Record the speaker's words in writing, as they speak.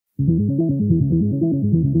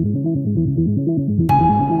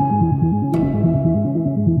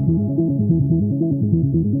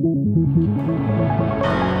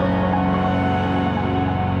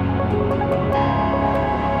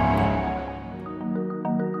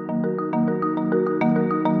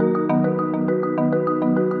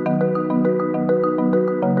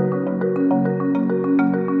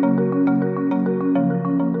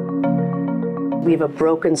We have a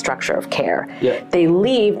broken structure of care. Yeah. They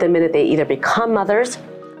leave the minute they either become mothers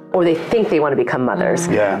or they think they want to become mothers.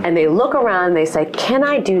 Yeah. And they look around and they say, can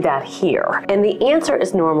I do that here? And the answer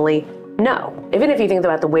is normally no. Even if you think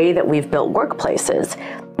about the way that we've built workplaces,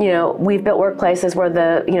 we've built workplaces where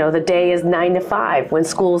the day is 9 to 5 when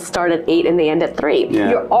schools start at 8 and they end at 3. Yeah.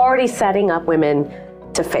 You're already setting up women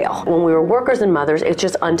to fail. When we were workers and mothers, it's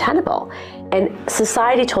just untenable. And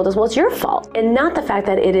society told us, well, it's your fault. And not the fact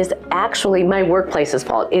that it is actually my workplace's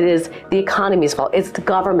fault. It is the economy's fault. It's the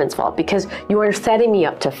government's fault because you are setting me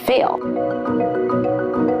up to fail.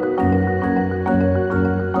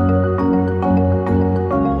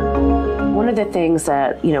 One of the things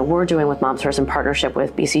that we're doing with Moms First in partnership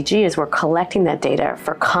with BCG is we're collecting that data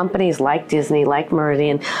for companies like Disney, like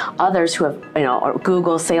Meridian, others who have, or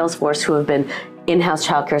Google, Salesforce, who have been in-house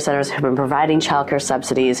childcare centers have been providing childcare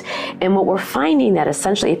subsidies, and what we're finding that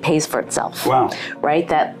essentially it pays for itself. Wow! Right,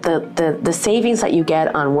 that the savings that you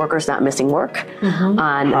get on workers not missing work,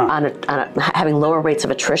 on having lower rates of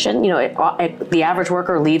attrition. The average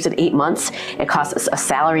worker leaves in 8 months. It costs a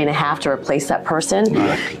salary and a half to replace that person.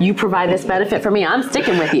 You provide this benefit for me, I'm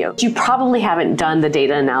sticking with you. You probably haven't done the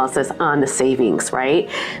data analysis on the savings, right?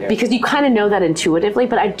 Yeah. Because you kind of know that intuitively,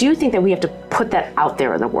 but I do think that we have to put that out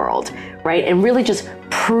there in the world, right? And really just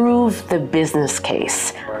prove the business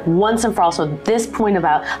case once and for all. So this point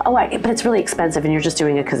about, but it's really expensive and you're just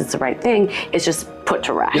doing it because it's the right thing, is just put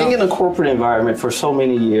to rest. Being in a corporate environment for so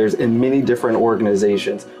many years in many different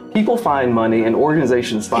organizations, people find money and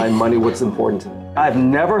organizations find money what's important to them. I've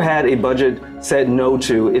never had a budget said no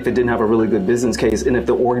to if it didn't have a really good business case and if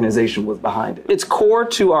the organization was behind it. It's core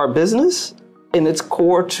to our business and it's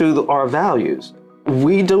core to our values.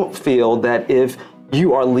 We don't feel that if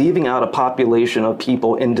you are leaving out a population of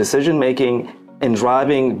people in decision-making and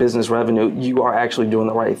driving business revenue, you are actually doing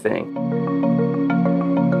the right thing.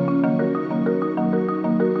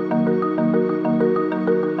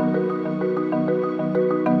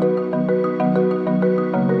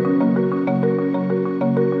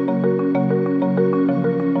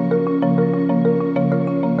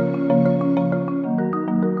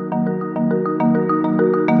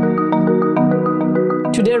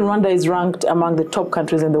 Today, Rwanda is ranked among the top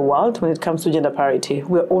countries in the world when it comes to gender parity.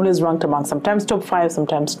 We're always ranked among sometimes top 5,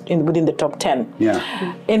 sometimes within the top 10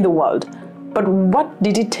 in the world. But what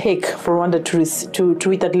did it take for Rwanda to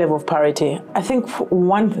reach that level of parity? I think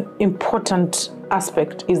one important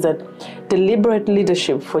aspect is that deliberate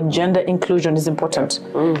leadership for gender inclusion is important.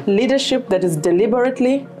 Leadership that is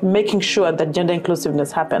deliberately making sure that gender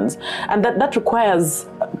inclusiveness happens. And that requires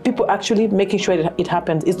people actually making sure it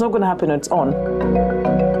happens. It's not going to happen on its own.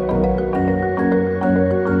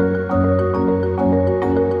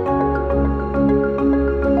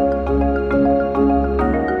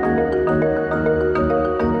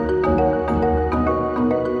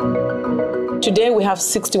 Today, we have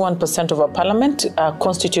 61% of our parliament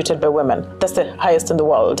constituted by women. That's the highest in the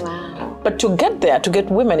world. Wow. But to get there, to get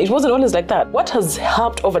women, it wasn't always like that. What has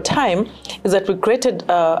helped over time is that we created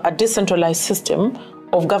a decentralized system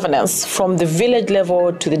of governance from the village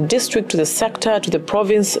level to the district, to the sector, to the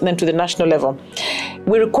province, and then to the national level.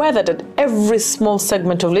 We require that at every small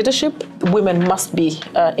segment of leadership, women must be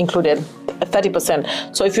included,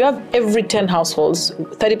 30%. So if you have every 10 households,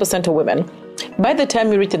 30% are women, by the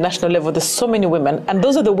time you reach the national level, there's so many women, and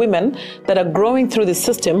those are the women that are growing through the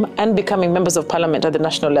system and becoming members of parliament at the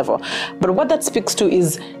national level. But what that speaks to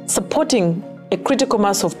is supporting a critical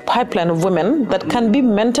mass of pipeline of women that can be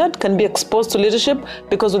mentored, can be exposed to leadership,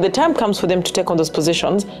 because when the time comes for them to take on those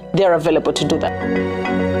positions, they are available to do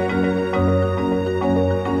that.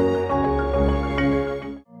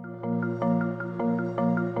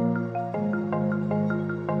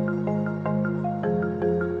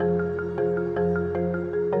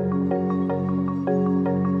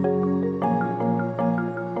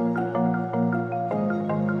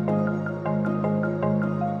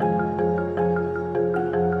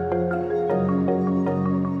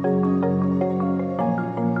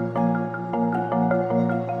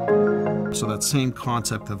 So that same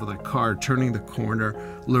concept of the car turning the corner,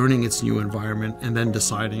 learning its new environment, and then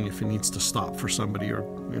deciding if it needs to stop for somebody or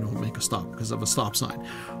make a stop because of a stop sign.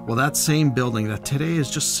 Well, that same building that today is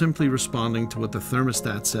just simply responding to what the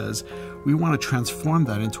thermostat says, we want to transform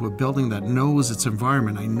that into a building that knows its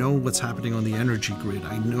environment. I know what's happening on the energy grid.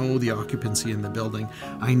 I know the occupancy in the building.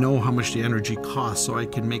 I know how much the energy costs, so I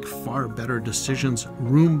can make far better decisions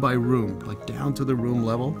room by room, like down to the room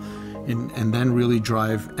level, and then really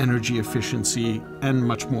drive energy efficiency and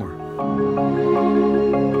much more.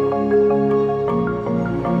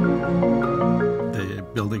 The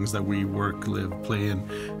buildings that we work, live, play in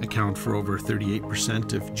account for over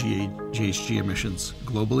 38% of GHG emissions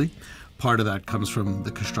globally. Part of that comes from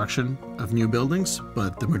the construction of new buildings,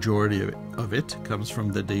 but the majority of it comes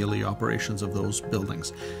from the daily operations of those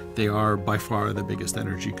buildings. They are by far the biggest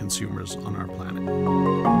energy consumers on our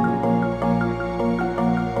planet.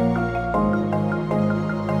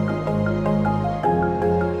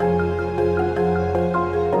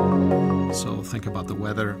 So think about the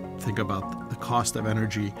weather, think about the cost of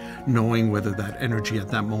energy, knowing whether that energy at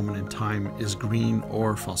that moment in time is green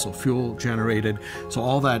or fossil fuel generated. So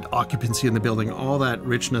all that occupancy in the building, all that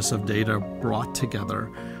richness of data brought together,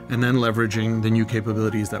 and then leveraging the new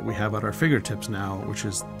capabilities that we have at our fingertips now, which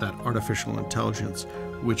is that artificial intelligence,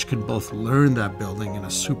 which can both learn that building in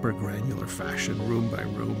a super granular fashion, room by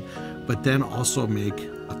room, but then also make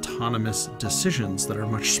autonomous decisions that are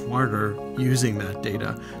much smarter using that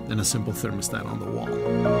data than a simple thermostat on the wall.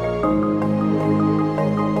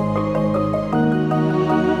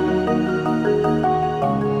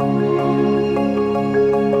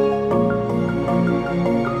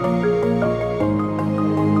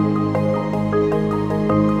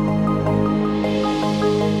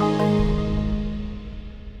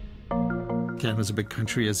 Canada's a big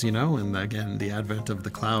country, as you know, and again, the advent of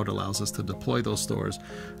the cloud allows us to deploy those stores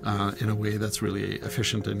in a way that's really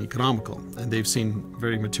efficient and economical. And they've seen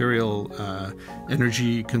very material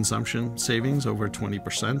energy consumption savings, over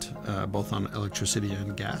 20%, both on electricity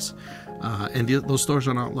and gas. And those stores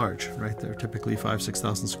are not large, right? They're typically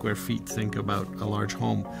 5,000-6,000 square feet. Think about a large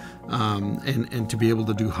home. And to be able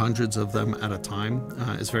to do hundreds of them at a time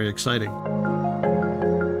is very exciting.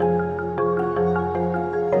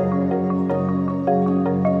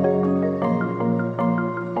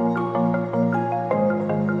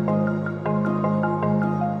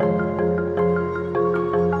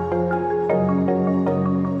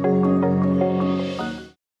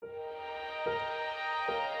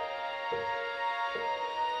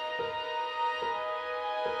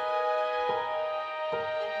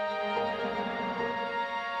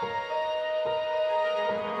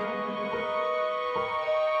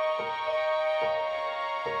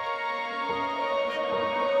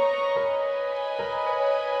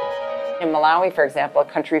 In Malawi, for example, a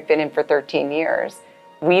country we've been in for 13 years,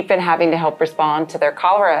 we've been having to help respond to their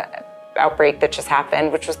cholera outbreak that just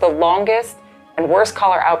happened, which was the longest and worst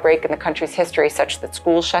cholera outbreak in the country's history, such that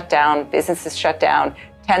schools shut down, businesses shut down,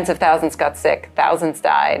 tens of thousands got sick, thousands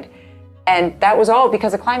died. And that was all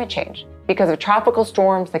because of climate change, because of tropical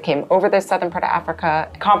storms that came over the southern part of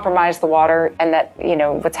Africa, compromised the water, and that,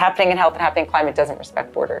 what's happening in health and happening in climate doesn't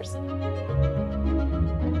respect borders.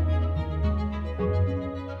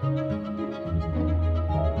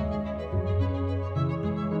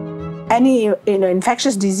 Any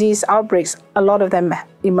infectious disease outbreaks, a lot of them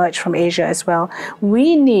emerge from Asia as well.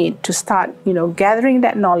 We need to start gathering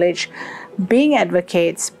that knowledge, being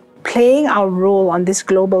advocates, playing our role on this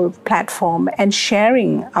global platform, and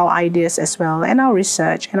sharing our ideas as well, and our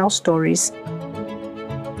research and our stories.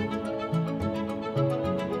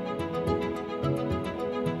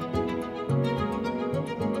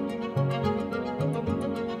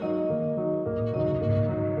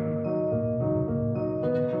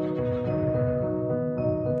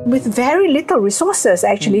 With very little resources,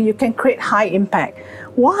 actually, you can create high impact.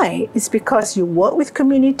 Why? It's because you work with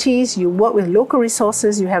communities, you work with local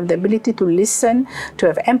resources, you have the ability to listen, to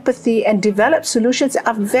have empathy, and develop solutions that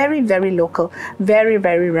are very, very local, very,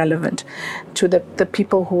 very relevant to the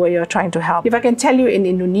people who you're trying to help. If I can tell you, in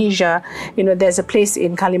Indonesia, there's a place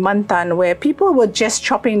in Kalimantan where people were just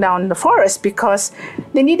chopping down the forest because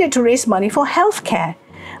they needed to raise money for healthcare.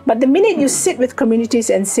 But the minute you sit with communities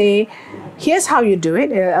and say, here's how you do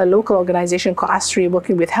it, a local organization called ASRI,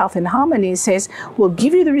 working with Health in Harmony, says, we'll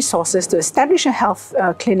give you the resources to establish a health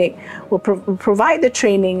clinic, we'll provide the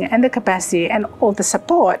training and the capacity and all the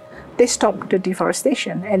support, they stop the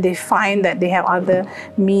deforestation and they find that they have other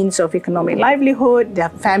means of economic livelihood, their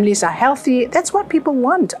families are healthy. That's what people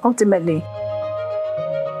want, ultimately.